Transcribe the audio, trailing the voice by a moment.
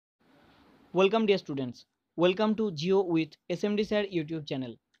Welcome dear students, welcome to Jio with SMD sir YouTube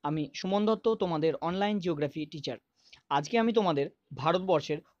channel. আমি সুমন দত্ত, তোমাদের online geography teacher. আজকে আমি তোমাদের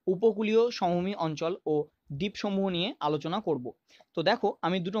ভারতবর্ষের উপকূলীয় সমভূমি অঞ্চল ও দ্বীপসমূহ নিয়ে আলোচনা করব। তো দেখো,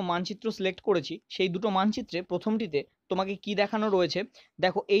 আমি দুটো মানচিত্র সিলেক্ট করেছি। সেই দুটো মানচিত্রে প্রথমটিতে তোমাকে কি দেখানো রয়েছে,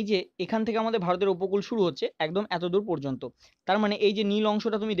 দেখো এই যে এখান থেকে আমাদের ভারতের উপকূল শুরু হচ্ছে একদম এত দূর পর্যন্ত। তার মানে এই যে নীল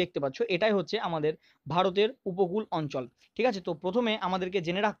অংশটা তুমি দেখতে পাচ্ছ, এটাই হচ্ছে আমাদের ভারতের উপকূল অঞ্চল। ঠিক আছে, তো প্রথমে আমাদেরকে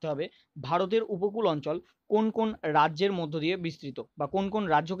জেনে রাখতে হবে ভারতের উপকূল অঞ্চল কোন কোন রাজ্যের মধ্য দিয়ে বিস্তৃত বা কোন কোন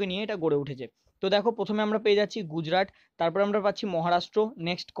রাজ্যকে নিয়ে এটা গড়ে উঠেছে। তো দেখো, প্রথমে আমরা পেয়ে যাচ্ছি গুজরাট, তারপরে আমরা পাচ্ছি মহারাষ্ট্র,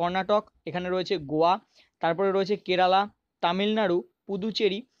 নেক্সট কর্ণাটক, এখানে রয়েছে গোয়া, তারপরে রয়েছে কেরালা, তামিলনাড়ু,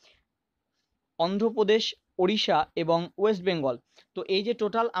 পুদুচেরি, অন্ধ্রপ্রদেশ, ওড়িশা এবং ওয়েস্ট বেঙ্গল। তো এই যে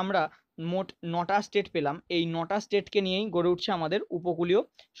টোটাল আমরা মোট 9টা স্টেট পেলাম, এই 9টা স্টেটকে নিয়েই গড়ে উঠছে আমাদের উপকূলীয়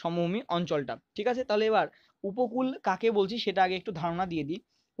সমভূমি অঞ্চলটা। ঠিক আছে, তাহলে এবার উপকূল কাকে বলছি সেটা আগে একটু ধারণা দিয়ে দিই।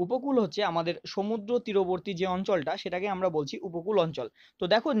 উপকূল হচ্ছে আমাদের সমুদ্র তীরবর্তী যে অঞ্চলটা, সেটাকে আমরা বলছি উপকূল অঞ্চল। তো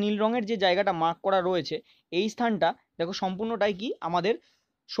দেখো, নীল রঙের যে জায়গাটা মার্ক করা রয়েছে, এই স্থানটা দেখো সম্পূর্ণটাই কি আমাদের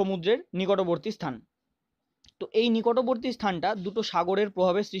সমুদ্রের নিকটবর্তী স্থান। তো এই নিকটবর্তী স্থানটা দুটো সাগরের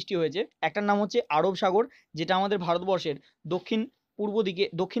প্রভাবে সৃষ্টি হয়েছে। একটার নাম হচ্ছে আরব সাগর, যেটা আমাদের ভারতবর্ষের দক্ষিণ পূর্ব দিকে,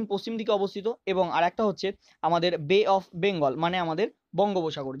 দক্ষিণ পশ্চিম দিকে অবস্থিত, এবং আরেকটা হচ্ছে আমাদের বে অফ বেঙ্গল, মানে আমাদের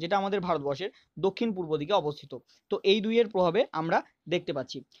বঙ্গোপসাগর, যেটা আমাদের ভারতবর্ষের দক্ষিণ পূর্ব দিকে অবস্থিত। তো এই দুইয়ের প্রভাবে আমরা দেখতে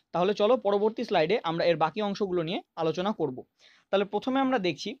পাচ্ছি। তাহলে চলো পরবর্তী স্লাইডে আমরা এর বাকি অংশগুলো নিয়ে আলোচনা করব। তাহলে প্রথমে আমরা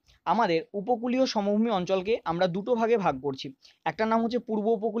দেখছি আমাদের উপকূলীয় সমভূমি অঞ্চলকে আমরা দুটো ভাগে ভাগ করছি। একটার নাম হচ্ছে পূর্ব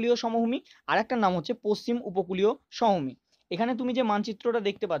উপকূলীয় সমভূমি, আর একটার নাম হচ্ছে পশ্চিম উপকূলীয় সমভূমি। এখানে তুমি যে মানচিত্রটা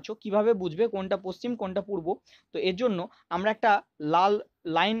দেখতে পাচ্ছ, কিভাবে বুঝবে কোনটা পশ্চিম কোনটা পূর্ব? তো এর জন্য আমরা একটা লাল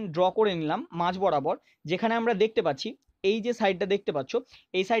লাইন ড্র করে নিলাম মাঝ বরাবর, যেখানে আমরা দেখতে পাচ্ছি এই যে সাইডটা দেখতে পাচ্ছ,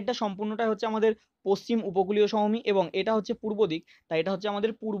 এই সাইডটা সম্পূর্ণটা হচ্ছে আমাদের পশ্চিম উপকূলীয় সমভূমি, এবং এটা হচ্ছে পূর্ব দিক, তাই এটা হচ্ছে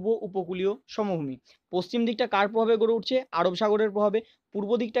আমাদের পূর্ব উপকূলীয় সমভূমি। পশ্চিম দিকটা কার প্রভাবে গড়ে উঠছে? আরব সাগরের প্রভাবে। পূর্ব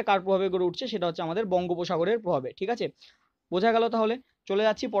দিকটা কার প্রভাবে গড়ে উঠছে? সেটা হচ্ছে আমাদের বঙ্গোপসাগরের প্রভাবে। ঠিক আছে, বোঝা গেল? তাহলে চলে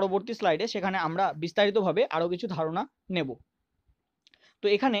যাচ্ছি পরবর্তী স্লাইডে, সেখানে আমরা বিস্তারিতভাবে আরও কিছু ধারণা নেব। তো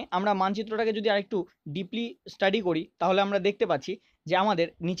এখানে আমরা মানচিত্রটাকে যদি আরেকটু ডিপলি স্টাডি করি, তাহলে আমরা দেখতে পাচ্ছি যে আমাদের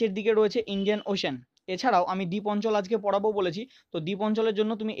নিচের দিকে রয়েছে ইন্ডিয়ান ওশেন। এছাড়াও আমি দ্বীপ অঞ্চল আজকে পড়াবো বলেছি, তো দ্বীপ অঞ্চলের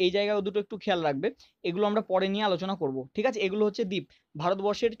জন্য তুমি এই জায়গায় দুটো একটু খেয়াল রাখবে। এগুলো আমরা পরে নিয়ে আলোচনা করব। ঠিক আছে, এগুলো হচ্ছে দ্বীপ,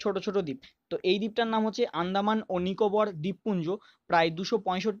 ভারতবর্ষের ছোট ছোট দ্বীপ। তো এই দ্বীপটার নাম হচ্ছে আন্দামান ও নিকোবর দ্বীপপুঞ্জ, প্রায়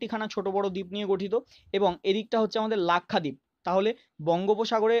 265খানা ছোট বড় দ্বীপ নিয়ে গঠিত, এবং এদিকটা হচ্ছে আমাদের লাক্ষাদ্বীপ। তাহলে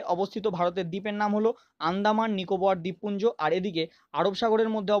বঙ্গোপসাগরে অবস্থিত ভারতের দ্বীপের নাম হলো আন্দামান নিকোবর দ্বীপপুঞ্জ, আর এদিকে আরব সাগরের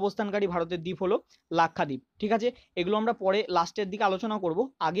মধ্যে অবস্থানকারী ভারতের দ্বীপ হলো লাক্ষাদ্বীপ। ঠিক আছে, এগুলো আমরা পরে লাস্টের দিকে আলোচনা করব,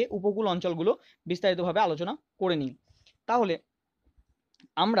 আগে উপকূল অঞ্চলগুলো বিস্তারিতভাবে আলোচনা করে নিই। তাহলে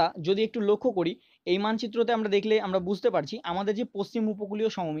আমরা যদি একটু লক্ষ্য করি, এই মানচিত্রতে আমরা দেখলে আমরা বুঝতে পারছি আমাদের যে পশ্চিম উপকূলীয়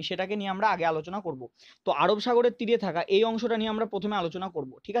সমভূমি, সেটাকে নিয়ে আমরা আগে আলোচনা করব। তো আরব সাগরের তীরে থাকা এই অংশটা নিয়ে আমরা প্রথমে আলোচনা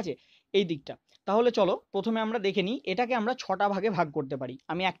করব। ঠিক আছে, এই দিকটা। তাহলে চলো প্রথমে আমরা দেখে নিই, এটাকে আমরা 6টা ভাগে ভাগ করতে পারি।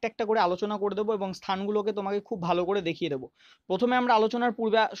 আমি একটা একটা করে আলোচনা করে দেবো এবং স্থানগুলোকে তোমাকে খুব ভালো করে দেখিয়ে দেবো। প্রথমে আমরা আলোচনার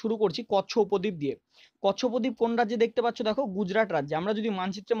পূর্বে শুরু করছি কচ্ছ উপদ্বীপ দিয়ে। কচ্ছ উপদ্বীপ কোন রাজ্যে দেখতে পাচ্ছ? দেখো, গুজরাট রাজ্যে। আমরা যদি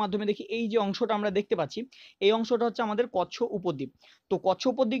মানচিত্রের মাধ্যমে দেখি, এই যে অংশটা আমরা দেখতে পাচ্ছি, এই অংশটা হচ্ছে আমাদের কচ্ছ উপদ্বীপ। তো কচ্ছ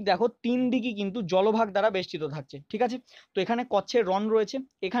উপদ্বীপ দেখো 3 দিকই কিন্তু জলভাগ দ্বারা বেষ্টিত থাকছে। ঠিক আছে, তো এখানে কচ্ছের রণ রয়েছে।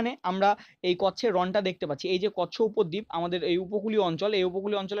 এখানে আমরা এই কচ্ছের রণটা দেখতে পাচ্ছি। এই যে কচ্ছ উপদ্বীপ আমাদের এই উপকূলীয় অঞ্চল, এই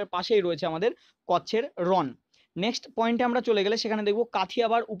উপকূলীয় অঞ্চলের পাশেই রয়েছে আমাদের কচ্ছের রণ। নেক্সট পয়েন্টে আমরা চলে গেলে সেখানে দেখবো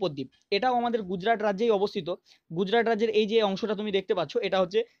কাথিয়াবার উপদ্বীপ। এটাও আমাদের গুজরাট রাজ্যেই অবস্থিত। গুজরাট রাজ্যের এই যে অংশটা তুমি দেখতে পাচ্ছ, এটা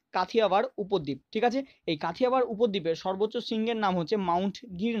হচ্ছে কাথিয়াবার উপদ্বীপ। ঠিক আছে, এই কাথিয়াবার উপদ্বীপের সর্বোচ্চ শৃঙ্গের নাম হচ্ছে মাউন্ট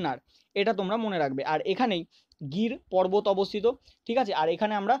গিরনার, এটা তোমরা মনে রাখবে। আর এখানেই গির পর্বত অবস্থিত। ঠিক আছে, আর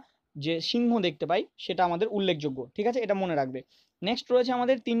এখানে আমরা যে সিংহ দেখতে পাই সেটা আমাদের উল্লেখযোগ্য। ঠিক আছে, এটা মনে রাখবে। নেক্সট রয়েছে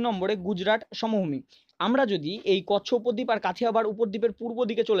আমাদের 3 নম্বরে গুজরাট সমভূমি। আমরা যদি এই কচ্ছ উপদ্বীপ আর কাথিয়াবার উপদ্বীপের পূর্ব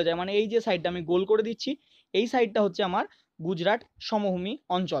দিকে চলে যাই, মানে এই যে সাইডটা আমি গোল করে দিচ্ছি, এই সাইডটা হচ্ছে আমার গুজরাট সমভূমি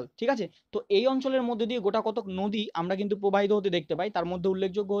অঞ্চল। ঠিক আছে, তো এই অঞ্চলের মধ্যে দিয়ে গোটা কতক নদী আমরা কিন্তু প্রবাহিত হতে দেখতে পাই। তার মধ্যে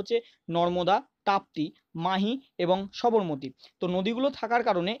উল্লেখযোগ্য হচ্ছে নর্মদা, তাপ্তি, মাহি এবং সবরমতী। তো নদীগুলো থাকার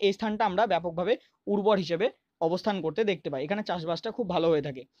কারণে এই স্থানটা আমরা ব্যাপকভাবে উর্বর হিসেবে অবস্থান করতে দেখতে পাই। এখানে চাষবাসটা খুব ভালো হয়ে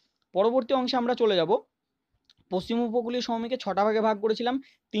থাকে। পরবর্তী অংশে আমরা চলে যাব। পশ্চিম উপকূলীয় সমভূমিকে 6টা ভাগে ভাগ করেছিলাম,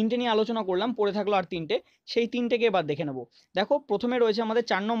 3টে নিয়ে আলোচনা করলাম, পড়ে থাকলো আর 3টে। সেই 3টেকে এবার দেখে নেব। দেখো, প্রথমে রয়েছে আমাদের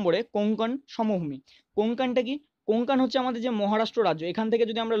 4 নম্বরে কোঙ্কণ সমভূমি। কোঙ্কণটা কি? কোঙ্কণ হচ্ছে আমাদের যে মহারাষ্ট্র রাজ্য, এখান থেকে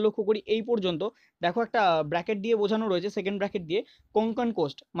যদি আমরা লক্ষ্য করি এই পর্যন্ত, দেখো একটা ব্র্যাকেট দিয়ে বোঝানো রয়েছে, সেকেন্ড ব্র্যাকেট দিয়ে, কোঙ্কণ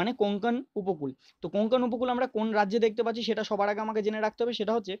কোস্ট মানে কোঙ্কণ উপকূল। তো কোঙ্কণ উপকূল আমরা কোন রাজ্যে দেখতে পাচ্ছি সেটা সবার আগে আমাকে জেনে রাখতে হবে।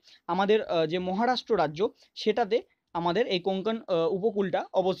 সেটা হচ্ছে আমাদের যে মহারাষ্ট্র রাজ্য, সেটাতে আমাদের এই কোঙ্কন উপকূলটা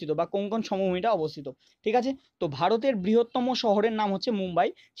অবস্থিত বা কোঙ্কন সমভূমিটা অবস্থিত। ঠিক আছে, তো ভারতের বৃহত্তম শহরের নাম হচ্ছে মুম্বাই,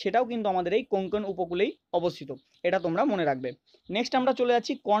 সেটাও কিন্তু আমাদের এই কোঙ্কন উপকূলেই অবস্থিত, এটা তোমরা মনে রাখবে। নেক্সট আমরা চলে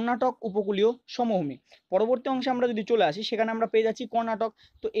যাচ্ছি কর্ণাটক উপকূলীয় সমভূমি। পরবর্তী অংশে আমরা যদি চলে আসি, সেখানে আমরা পেয়ে যাচ্ছি কর্ণাটক।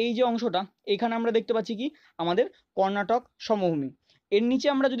 তো এই যে অংশটা, এখানে আমরা দেখতে পাচ্ছি কি আমাদের কর্ণাটক সমভূমি। এর নিচে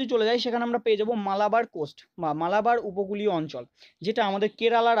আমরা যদি চলে যাই, সেখানে আমরা পেয়ে যাব মালাবার কোস্ট বা মালাবার উপকূলীয় অঞ্চল, যেটা আমাদের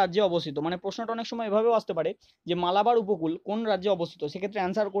কেরালা রাজ্যে অবস্থিত। মানে প্রশ্নটা অনেক সময় এভাবেও আসতে পারে যে মালাবার উপকূল কোন রাজ্যে অবস্থিত, সেক্ষেত্রে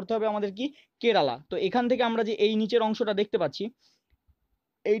অ্যান্সার করতে হবে আমাদের কি কেরালা। তো এখান থেকে আমরা যে এই নিচের অংশটা দেখতে পাচ্ছি,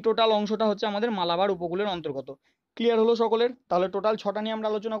 এই টোটাল অংশটা হচ্ছে আমাদের মালাবার উপকূলের অন্তর্গত। ক্লিয়ার হলো সকলের? তাহলে টোটাল 6টা নিয়ে আমরা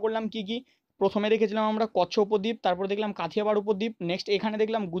আলোচনা করলাম। কি কি? প্রথমে দেখেছিলাম আমরা কচ্ছ উপদ্বীপ, তারপর দেখলাম কাথিয়াবাড় উপদ্বীপ, নেক্সট এখানে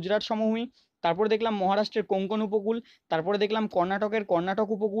দেখলাম গুজরাট সমভূমি, তারপরে দেখলাম মহারাষ্ট্রের কোঙ্কন উপকূল, তারপরে দেখলাম কর্ণাটকের কর্ণাটক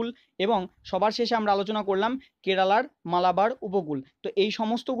উপকূল, এবং সবার শেষে আমরা আলোচনা করলাম কেরালার মালাবার উপকূল। তো এই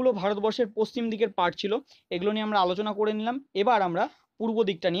সমস্তগুলো ভারতবর্ষের পশ্চিম দিকের পার্ট ছিল, এগুলো নিয়ে আমরা আলোচনা করে নিলাম। এবার আমরা পূর্ব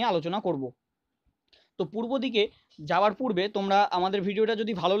দিকটা নিয়ে আলোচনা করব। তো পূর্ব দিকে যাওয়ার পূর্বে তোমরা আমাদের ভিডিওটা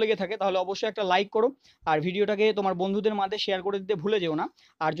যদি ভালো লেগে থাকে তাহলে অবশ্যই একটা লাইক করো, আর ভিডিওটাকে তোমার বন্ধুদের মাঝে শেয়ার করে দিতে ভুলে যেও না।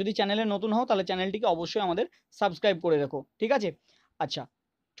 আর যদি চ্যানেলে নতুন হও তাহলে চ্যানেলটিকে অবশ্যই আমাদের সাবস্ক্রাইব করে রাখো, ঠিক আছে? আচ্ছা,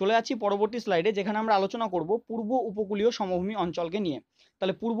 চলে যাচ্ছি পরবর্তী স্লাইডে, যেখানে আমরা আলোচনা করব পূর্ব উপকূলীয় সমভূমি অঞ্চলকে নিয়ে।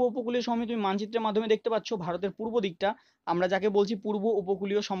 তাহলে পূর্ব উপকূলীয় সমভূমি তুমি মানচিত্রের মাধ্যমে দেখতে পাচ্ছ, ভারতের পূর্ব দিকটা আমরা যাকে বলছি পূর্ব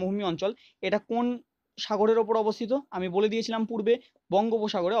উপকূলীয় সমভূমি অঞ্চল, এটা কোন সাগরের ওপর অবস্থিত? আমি বলে দিয়েছিলাম পূর্বে,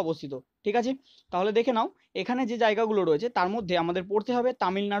 বঙ্গোপসাগরে অবস্থিত। ঠিক আছে, তাহলে দেখে নাও এখানে যে জায়গাগুলো রয়েছে তার মধ্যে আমাদের পড়তে হবে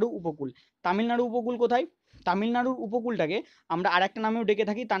তামিলনাড়ু উপকূল। তামিলনাড়ু উপকূল কোথায়? তামিলনাড়ুর উপকূলটাকে আমরা আরেকটা নামেও ডেকে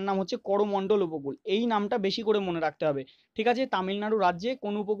থাকি, তার নাম হচ্ছে করমণ্ডল উপকূল। এই নামটা বেশি করে মনে রাখতে হবে। ঠিক আছে, তামিলনাড়ু রাজ্যে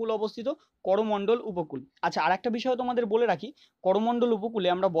কোন উপকূল অবস্থিত? করমণ্ডল উপকূল। আচ্ছা, আরেকটা বিষয় তোমাদের বলে রাখি, করমণ্ডল উপকূলে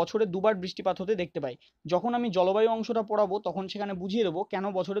আমরা বছরে দুবার বৃষ্টিপাত হতে দেখতে পাই। যখন আমি জলবায়ু অংশটা পড়াবো তখন সেখানে বুঝিয়ে দেবো কেন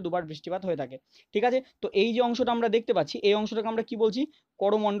বছরে দুবার বৃষ্টিপাত হয়ে থাকে। ঠিক আছে, তো এই যে অংশটা আমরা দেখতে পাচ্ছি, এই অংশটাকে আমরা কি বলছি?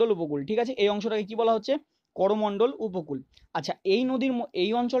 করমণ্ডল উপকূল। ঠিক আছে, এই অংশটাকে কি বলা হচ্ছে? করমণ্ডল উপকূল। আচ্ছা,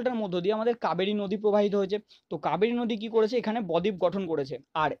 এই অঞ্চলটার মধ্য দিয়ে আমাদের কাবেরী নদী প্রবাহিত হয়েছে। তো কাবেরী নদী কি করেছে? এখানে বদ্বীপ গঠন করেছে।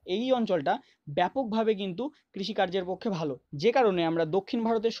 আর এই অঞ্চলটা ব্যাপকভাবে কিন্তু কৃষিকার্যের পক্ষে ভালো, যে কারণে আমরা দক্ষিণ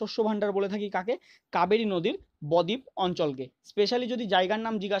ভারতের শস্য ভাণ্ডার বলে থাকি কাকে? কাবেরী নদীর বদ্বীপ অঞ্চলকে। স্পেশালি যদি জায়গার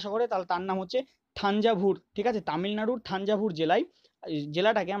নাম জিজ্ঞাসা করে তাহলে তার নাম হচ্ছে থাঞ্জাভুর। ঠিক আছে, তামিলনাড়ুর থাঞ্জাভুর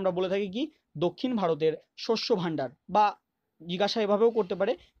জেলাটাকে আমরা বলে থাকি কি? দক্ষিণ ভারতের শস্য ভাণ্ডার, বা জিজ্ঞাসা এভাবেও করতে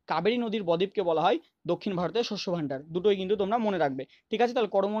পারে, কাবেরী নদীর বদ্বীপকে বলা হয় দক্ষিণ ভারতের শস্য ভাণ্ডার। দুটোই কিন্তু তোমরা মনে রাখবে। ঠিক আছে,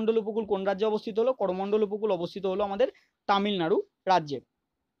 তাহলে করমণ্ডল উপকূল কোন রাজ্যে অবস্থিত হলো? করমণ্ডল উপকূল অবস্থিত হলো আমাদের তামিলনাড়ু রাজ্যে।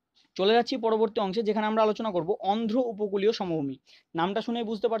 চলে যাচ্ছি পরবর্তী অংশে, যেখানে আমরা আলোচনা করব অন্ধ্র উপকূলীয় সমভূমি। নামটা শুনেই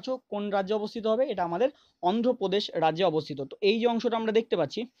বুঝতে পারছো কোন রাজ্যে অবস্থিত হবে, এটা আমাদের অন্ধ্রপ্রদেশ রাজ্যে অবস্থিত। তো এই যে অংশটা আমরা দেখতে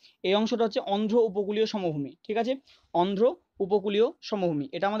পাচ্ছি, এই অংশটা হচ্ছে অন্ধ্র উপকূলীয় সমভূমি। ঠিক আছে, অন্ধ্র উপকূলীয় সমভূমি,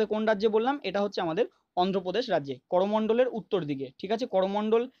 এটা আমাদের কোন রাজ্যে বললাম? এটা হচ্ছে আমাদের অন্ধ্রপ্রদেশ রাজ্যে, করমণ্ডলের উত্তর দিকে। ঠিক আছে,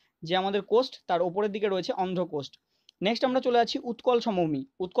 করমণ্ডল যে আমাদের কোস্ট, তার উপরের দিকে রয়েছে অন্ধ্র কোস্ট। নেক্সট আমরা চলে যাচ্ছি উৎকল সমভূমি।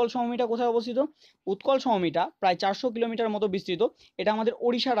 উৎকল সমভূমিটা কোথায় অবস্থিত? উৎকল সমভূমিটা প্রায় 400 কিলোমিটার মতো বিস্তৃত। এটা আমাদের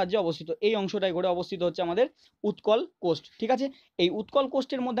ওড়িশা রাজ্যে অবস্থিত। এই অংশটাই ঘুরে অবস্থিত হচ্ছে আমাদের উৎকল কোস্ট। ঠিক আছে, এই উৎকল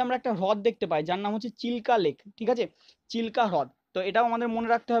কোস্টের মধ্যে আমরা একটা হ্রদ দেখতে পাই যার নাম হচ্ছে চিল্কা লেক। ঠিক আছে, চিল্কা হ্রদ, তো এটাও আমাদের মনে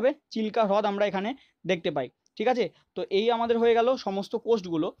রাখতে হবে, চিল্কা হ্রদ আমরা এখানে দেখতে পাই। ঠিক আছে, তো এই আমাদের হয়ে গেল সমস্ত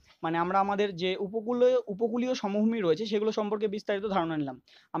কোস্টগুলো, মানে আমরা আমাদের যে উপকূলীয় সমভূমি রয়েছে সেগুলো সম্পর্কে বিস্তারিত ধারণা নিলাম।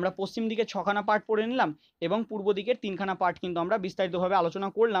 আমরা পশ্চিম দিকে 6খানা পার্ট পড়ে নিলাম এবং পূর্ব দিকের 3খানা পার্ট কিন্তু আমরা বিস্তারিতভাবে আলোচনা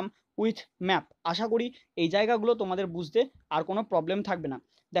করলাম উইথ ম্যাপ। আশা করি এই জায়গাগুলো তোমাদের বুঝতে আর কোনো প্রবলেম থাকবে না।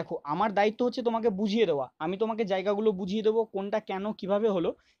 দেখো, আমার দায়িত্ব হচ্ছে তোমাকে বুঝিয়ে দেওয়া, আমি তোমাকে জায়গাগুলো বুঝিয়ে দেবো কোনটা কেন কিভাবে হলো।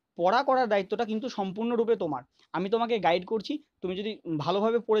 পড়া করার দায়িত্বটা কিন্তু সম্পূর্ণরূপে তোমার। আমি তোমাকে গাইড করছি, তুমি যদি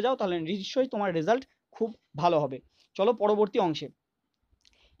ভালোভাবে পড়ে যাও তাহলে নিশ্চয়ই তোমার রেজাল্ট খুব ভালো হবে। চলো পরবর্তী অংশে।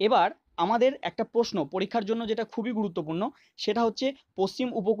 এবার আমাদের একটা প্রশ্ন পরীক্ষার জন্য যেটা খুবই গুরুত্বপূর্ণ, সেটা হচ্ছে পশ্চিম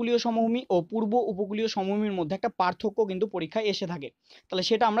উপকূলীয় সমভূমি ও পূর্ব উপকূলীয় সমভূমির মধ্যে একটা পার্থক্য কিন্তু পরীক্ষায় এসে থাকে। তাহলে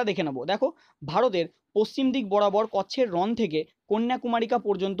সেটা আমরা দেখে নেব। দেখো, ভারতের পশ্চিম দিক বরাবর কচ্ছের রণ থেকে কন্যাকুমারিকা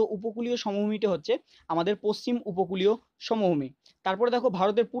পর্যন্ত উপকূলীয় সমভূমিটা হচ্ছে আমাদের পশ্চিম উপকূলীয় সমভূমি। তারপরে দেখো,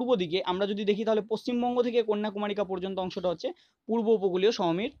 ভারতের পূর্ব দিকে আমরা যদি দেখি তাহলে পশ্চিমবঙ্গ থেকে কন্যাকুমারিকা পর্যন্ত অংশটা হচ্ছে পূর্ব উপকূলীয়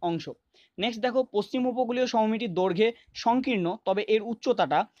সমভূমির অংশ। নেক্সট দেখো, পশ্চিম উপকূলীয় সমভূমিটির দৈর্ঘ্যে সংকীর্ণ, তবে এর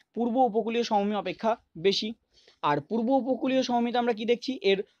উচ্চতাটা পূর্ব উপকূলীয় সমভূমি অপেক্ষা বেশি। আর পূর্ব উপকূলীয় সমভূমিতে আমরা কি দেখছি?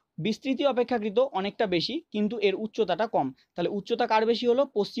 এর বিস্তৃতি অপেক্ষাকৃত অনেকটা বেশি, কিন্তু এর উচ্চতাটা কম। তাহলে উচ্চতা কার বেশি হলো?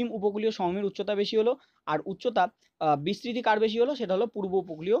 পশ্চিম উপকূলীয় সমভূমির উচ্চতা বেশি হলো। আর উচ্চতা বিস্তৃতি কার বেশি হলো? সেটা হলো পূর্ব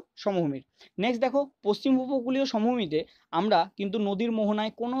উপকূলীয় সমভূমির। নেক্সট দেখো, পশ্চিম উপকূলীয় সমভূমিতে আমরা কিন্তু নদীর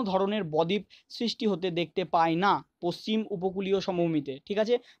মোহনায় কোনো ধরনের বদ্বীপ সৃষ্টি হতে দেখতে পাই না। পশ্চিম উপকূলীয় সমভূমিতে, ঠিক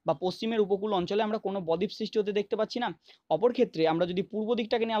আছে, বা পশ্চিমের উপকূল অঞ্চলে আমরা কোনো বদ্বীপ সৃষ্টি হতে দেখতে পাচ্ছি না। অপর ক্ষেত্রে আমরা যদি পূর্ব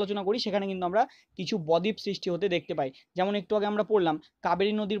দিকটাকে নিয়ে আলোচনা করি, সেখানে কিন্তু আমরা কিছু বদ্বীপ সৃষ্টি হতে দেখতে পাই। যেমন একটু আগে আমরা পড়লাম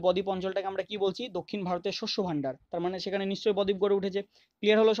কাবেরী নদীর বদ্বীপ অঞ্চলটাকে আমরা কি বলছি, দক্ষিণ ভারতের শস্য ভাণ্ডার, তার মানে সেখানে নিশ্চয়ই বদ্বীপ গড়ে উঠেছে।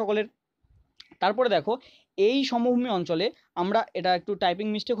 ক্লিয়ার হলো সকলের? তারপরে দেখো এই সমভূমি অঞ্চলে আমরা, এটা একটু টাইপিং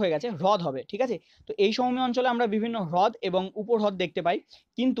মিস্টেক হয়ে গেছে, হ্রদ হবে, ঠিক আছে। তো এই সমভূমি অঞ্চলে আমরা বিভিন্ন হ্রদ এবং উপহ্রদ দেখতে পাই,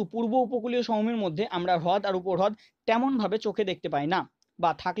 কিন্তু পূর্ব উপকূলীয় সমভূমির মধ্যে আমরা হ্রদ আর উপহ্রদ তেমনভাবে চোখে দেখতে পাই না, বা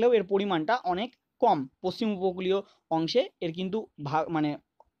থাকলেও এর পরিমাণটা অনেক কম। পশ্চিম উপকূলীয় অংশে এর কিন্তু মানে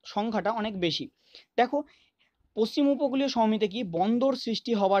সংখ্যাটা অনেক বেশি। দেখো পশ্চিম উপকূলীয় সমভূমিতে কি বন্দর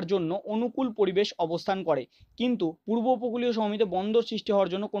সৃষ্টি হওয়ার জন্য অনুকূল পরিবেশ অবস্থান করে, কিন্তু পূর্ব উপকূলীয় সমভূমিতে বন্দর সৃষ্টি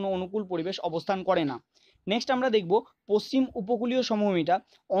হওয়ার জন্য কোনো অনুকূল পরিবেশ অবস্থান করে না। নেক্সট আমরা দেখব পশ্চিম উপকূলীয় সমভূমিটা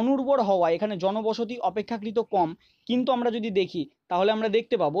অনুর্বর হওয়ায় এখানে জনবসতি অপেক্ষাকৃত কম, কিন্তু আমরা যদি দেখি তাহলে আমরা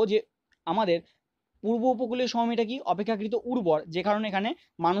দেখতে পাবো যে আমাদের পূর্ব উপকূলীয় সমভূমিটা কি অপেক্ষাকৃত উর্বর, যে কারণে এখানে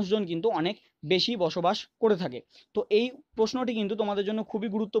মানুষজন কিন্তু অনেক বেশি বসবাস করে থাকে। তো এই প্রশ্নটি কিন্তু তোমাদের জন্য খুবই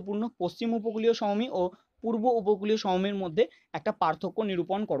গুরুত্বপূর্ণ, পশ্চিম উপকূলীয় সমভূমি ও পূর্ব উপকূলীয় সমভূমির মধ্যে একটা পার্থক্য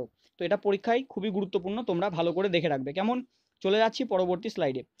নিরূপণ করো। তো এটা পরীক্ষায় খুবই গুরুত্বপূর্ণ, তোমরা ভালো করে দেখে রাখবে। কেমন? চলে যাচ্ছি পরবর্তী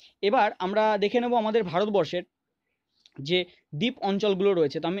স্লাইডে। এবার আমরা দেখে নেব আমাদের ভারতবর্ষের যে দ্বীপ অঞ্চলগুলো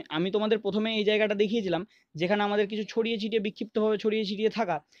রয়েছে। তো আমি তোমাদের প্রথমে এই জায়গাটা দেখিয়েছিলাম, যেখানে আমাদের কিছু ছড়িয়ে ছিটিয়ে, বিক্ষিপ্তভাবে ছড়িয়ে ছিটিয়ে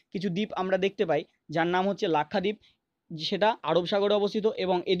থাকা কিছু দ্বীপ আমরা দেখতে পাই, যার নাম হচ্ছে লাক্ষাদ্বীপ, সেটা আরব সাগরে অবস্থিত,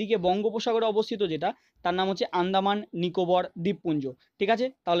 এবং এদিকে বঙ্গোপসাগরে অবস্থিত যেটা, তার নাম হচ্ছে আন্দামান নিকোবর দ্বীপপুঞ্জ। ঠিক আছে,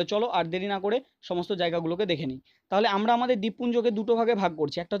 তাহলে চলো আর দেরি না করে সমস্ত জায়গাগুলোকে দেখে নিই। তাহলে আমরা আমাদের দ্বীপপুঞ্জকে দুটো ভাগে ভাগ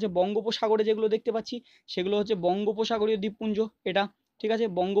করছি, একটা হচ্ছে বঙ্গোপসাগরে যেগুলো দেখতে পাচ্ছি সেগুলো হচ্ছে বঙ্গোপসাগরীয় দ্বীপপুঞ্জ, এটা ঠিক আছে,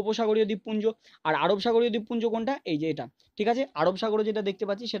 বঙ্গোপসাগরীয় দ্বীপপুঞ্জ। আর আরব সাগরীয় দ্বীপপুঞ্জ কোনটা? এই যে এটা, ঠিক আছে, আরব সাগরে যেটা দেখতে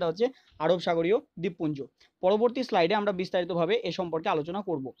পাচ্ছি সেটা হচ্ছে আরব সাগরীয় দ্বীপপুঞ্জ। পরবর্তী স্লাইডে আমরা বিস্তারিতভাবে এ সম্পর্কে আলোচনা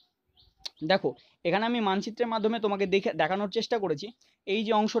করব। দেখো এখানে আমি মানচিত্রের মাধ্যমে তোমাকে দেখানোর চেষ্টা করেছি। এই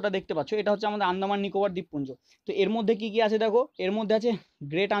যে অংশটা দেখতে পাচ্ছ এটা হচ্ছে আমাদের আন্দামান নিকোবর দ্বীপপুঞ্জ। তো এর মধ্যে কি কি আছে দেখো, এর মধ্যে আছে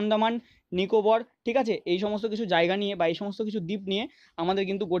গ্রেট আন্দামান নিকোবর, ঠিক আছে, এই সমস্ত কিছু জায়গা নিয়ে বা এই সমস্ত কিছু দ্বীপ নিয়ে আমাদের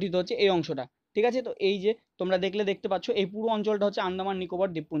কিন্তু গঠিত হচ্ছে এই অংশটা, ঠিক আছে। তো এই যে তোমরা দেখতে পাচ্ছ এই পুরো অঞ্চলটা হচ্ছে আন্দামান নিকোবর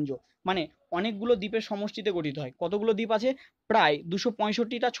দ্বীপপুঞ্জ, মানে অনেকগুলো দ্বীপের সমষ্টিতে গঠিত হয়। কতগুলো দ্বীপ আছে? প্রায়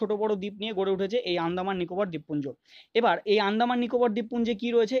 265টা ছোট বড় দ্বীপ নিয়ে গড়ে উঠেছে এই আন্দামান নিকোবর দ্বীপপুঞ্জ। এবার এই আন্দামান নিকোবর দ্বীপপুঞ্জে কি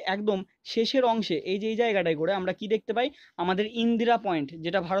রয়েছে, একদম শেষের অংশে এই যে এই জায়গাটায় করে আমরা কি দেখতে পাই, আমাদের ইন্দিরা পয়েন্ট,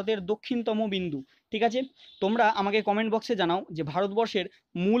 যেটা ভারতের দক্ষিণতম বিন্দু। ঠিক আছে, তোমরা আমাকে কমেন্ট বক্সে জানাও যে ভারতবর্ষের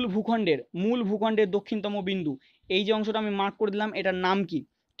মূল ভূখণ্ডের দক্ষিণতম বিন্দু, এই যে অংশটা আমি মার্ক করে দিলাম, এটার নাম কি?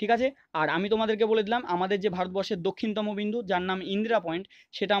 ঠিক আছে, আর আমি তোমাদেরকে বলে দিলাম আমাদের যে ভারতবর্ষের দক্ষিণতম বিন্দু যার নাম ইন্দিরা পয়েন্ট,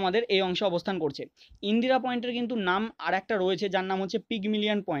 সেটা আমাদের এই অংশে অবস্থান করছে। ইন্দিরা পয়েন্টের কিন্তু নাম আর একটা রয়েছে যার নাম হচ্ছে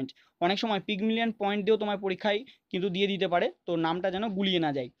পিগমিলিয়ন পয়েন্ট। অনেক সময় পিগমিলিয়ন পয়েন্ট দিয়েও তোমার পরীক্ষায় কিন্তু দিয়ে দিতে পারে, তো নামটা যেন গুলিয়ে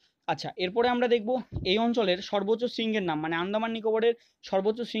না যায়। আচ্ছা, এরপরে আমরা দেখব এই অঞ্চলের সর্বোচ্চ শৃঙ্গের নাম, মানে আন্দামান নিকোবরের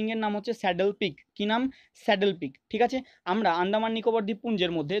সর্বোচ্চ শৃঙ্গের নাম হচ্ছে স্যাডেল পিক। কি নাম? Saddle pick. ঠিক আছে, আমরা আন্দামান নিকোবর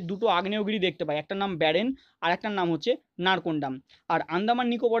দ্বীপপুঞ্জের মধ্যে দুটো আগ্নেয়গিরি দেখতে পাই, একটা নাম ব্যারেন আর একটা নাম হচ্ছে নারকোন্ডাম। আর আন্দামান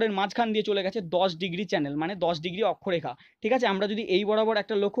নিকোবরের মাঝখান দিয়ে চলে গেছে 10 ডিগ্রি চ্যানেল, মানে 10 ডিগ্রি অক্ষরেখা। ঠিক আছে, আমরা যদি এই বরাবর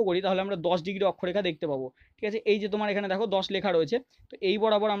একটা লক্ষ্য করি তাহলে আমরা 10 ডিগ্রি অক্ষরেখা দেখতে পাবো। ঠিক আছে, এই যে তোমার এখানে দেখো 10 লেখা রয়েছে, তো এই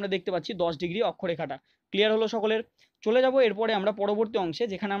বরাবর আমরা দেখতে পাচ্ছি 10 ডিগ্রি অক্ষরেখাটা। ক্লিয়ার হলো সকলের? চলে যাব এরপরে আমরা পরবর্তী অংশে,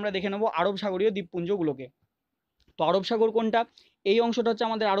 যেখানে আমরা দেখে নেব আরব সাগরীয় দ্বীপপুঞ্জগুলোকে। তো আরব সাগর কোনটা? এই অংশটা হচ্ছে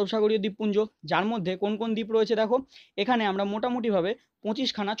আমাদের আরব সাগরীয় দ্বীপপুঞ্জ, যার মধ্যে কোন কোন দ্বীপ রয়েছে দেখো, এখানে আমরা মোটামুটিভাবে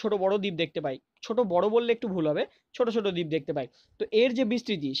 25খানা ছোট বড় দ্বীপ দেখতে পাই। ছোট বড় বললে একটু ভুল হবে, ছোট ছোট দ্বীপ দেখতে পাই। তো এর যে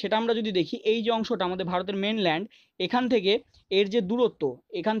বিস্তৃতি সেটা আমরা যদি দেখি, এই যে অংশটা আমাদের ভারতের মেনল্যান্ড, এখান থেকে এর যে দূরত্ব,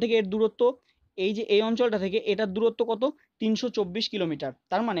 এখান থেকে এর দূরত্ব, এই যে এই অঞ্চলটা থেকে এটার দূরত্ব কত? 324 কিলোমিটার।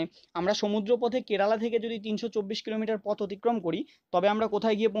 তার মানে আমরা সমুদ্রপথে কেরালা থেকে যদি 324 কিলোমিটার পথ অতিক্রম করি, তবে আমরা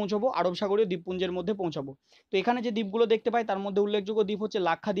কোথায় গিয়ে পৌঁছাবো? আরব সাগরীয় দ্বীপপুঞ্জের মধ্যে পৌঁছাবো। তো এখানে যে দ্বীপগুলো দেখতে পাই তার মধ্যে উল্লেখযোগ্য দ্বীপ হচ্ছে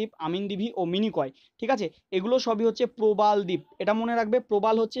লাক্ষাদ্বীপ, আমিনদিঘি ও মিনিকয়। ঠিক আছে, এগুলো সবই হচ্ছে প্রবাল দ্বীপ। এটা মনে রাখবে,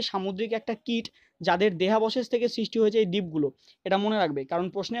 প্রবাল হচ্ছে সামুদ্রিক একটা কীট যাদের দেহাবশেষ থেকে সৃষ্টি হয়েছে এই দ্বীপগুলো। এটা মনে রাখবে, কারণ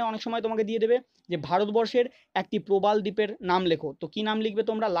প্রশ্নে অনেক সময় তোমাকে দিয়ে দেবে যে ভারতবর্ষের একটি প্রবাল দ্বীপের নাম লেখো, তো কি নাম লিখবে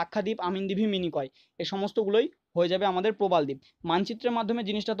তোমরা? লাক্ষাদ্বীপ, আমিনদিঘি, মিনিকয়, এই সমস্তগুলোই হয়ে যাবে আমাদের প্রবাল দ্বীপ। মানচিত্রের মাধ্যমে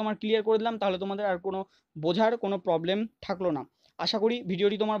জিনিসটা তোমার ক্লিয়ার করে দিলাম, তাহলে তোমাদের আর কোনো বোঝার কোনো প্রবলেম থাকলো না। আশা করি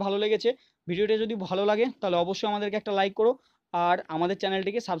ভিডিওটি তোমার ভালো লেগেছে। ভিডিওটি যদি ভালো লাগে তাহলে অবশ্যই আমাদেরকে একটা লাইক করো, আর আমাদের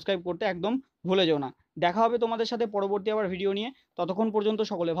চ্যানেলটিকে সাবস্ক্রাইব করতে একদম ভুলে যেও না। দেখা হবে তোমাদের সাথে পরবর্তী আবার ভিডিও নিয়ে। ততক্ষণ পর্যন্ত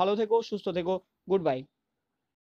সকলে ভালো থেকো, সুস্থ থেকো। Good bye.